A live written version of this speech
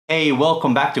Hey,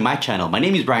 welcome back to my channel. My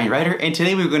name is Brian Ryder, and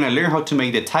today we're going to learn how to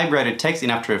make the typewriter text in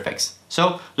After Effects.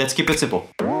 So let's keep it simple.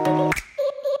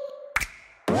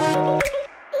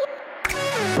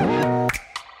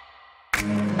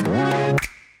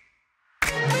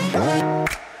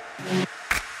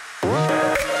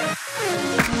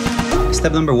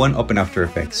 Step number 1, open After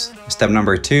Effects. Step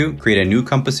number 2, create a new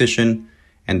composition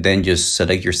and then just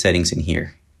select your settings in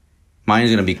here. Mine is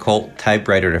going to be called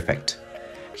Typewriter Effect.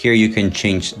 Here you can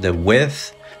change the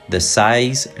width, the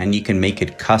size, and you can make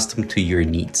it custom to your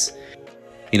needs.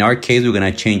 In our case, we're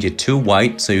going to change it to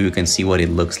white so you can see what it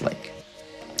looks like.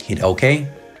 Hit OK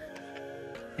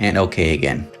and OK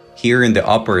again. Here in the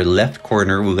upper left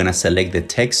corner, we're going to select the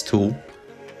text tool,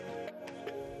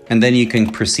 and then you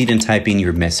can proceed and type in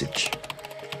your message.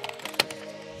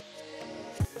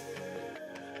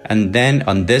 And then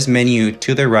on this menu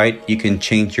to the right, you can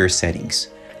change your settings.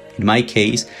 In my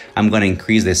case, I'm going to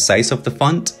increase the size of the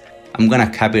font. I'm going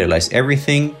to capitalize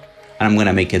everything, and I'm going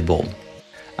to make it bold.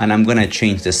 And I'm going to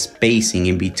change the spacing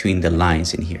in between the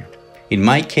lines in here. In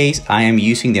my case, I am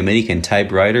using the American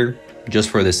typewriter just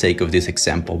for the sake of this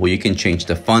example, where you can change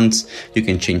the fonts, you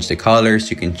can change the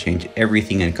colors, you can change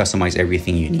everything and customize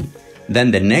everything you need.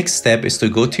 Then the next step is to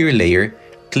go to your layer,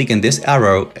 click on this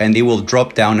arrow, and it will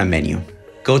drop down a menu.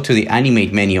 Go to the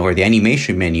Animate menu or the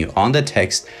Animation menu on the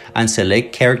text and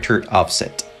select Character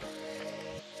Offset.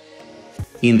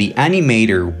 In the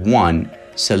Animator 1,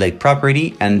 select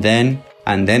Property and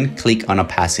then click on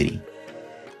Opacity.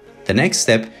 The next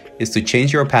step is to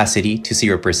change your opacity to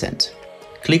 0%.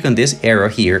 Click on this arrow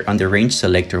here on the Range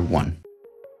Selector 1.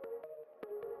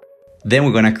 Then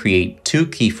we're going to create two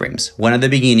keyframes, one at the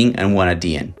beginning and one at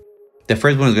the end. The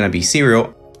first one is going to be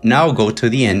 0. Now go to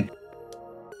the end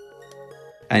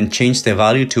and change the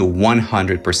value to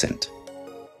 100%.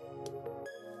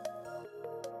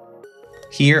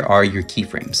 Here are your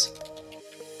keyframes.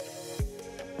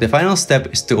 The final step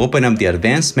is to open up the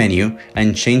Advanced menu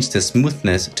and change the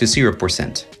smoothness to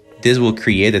 0%. This will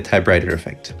create the typewriter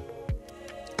effect.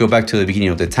 Go back to the beginning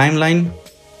of the timeline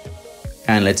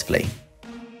and let's play.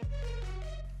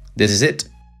 This is it.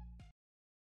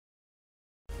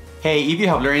 Hey, if you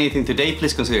have learned anything today,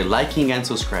 please consider liking and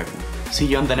subscribing. See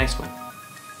you on the next one.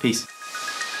 Peace.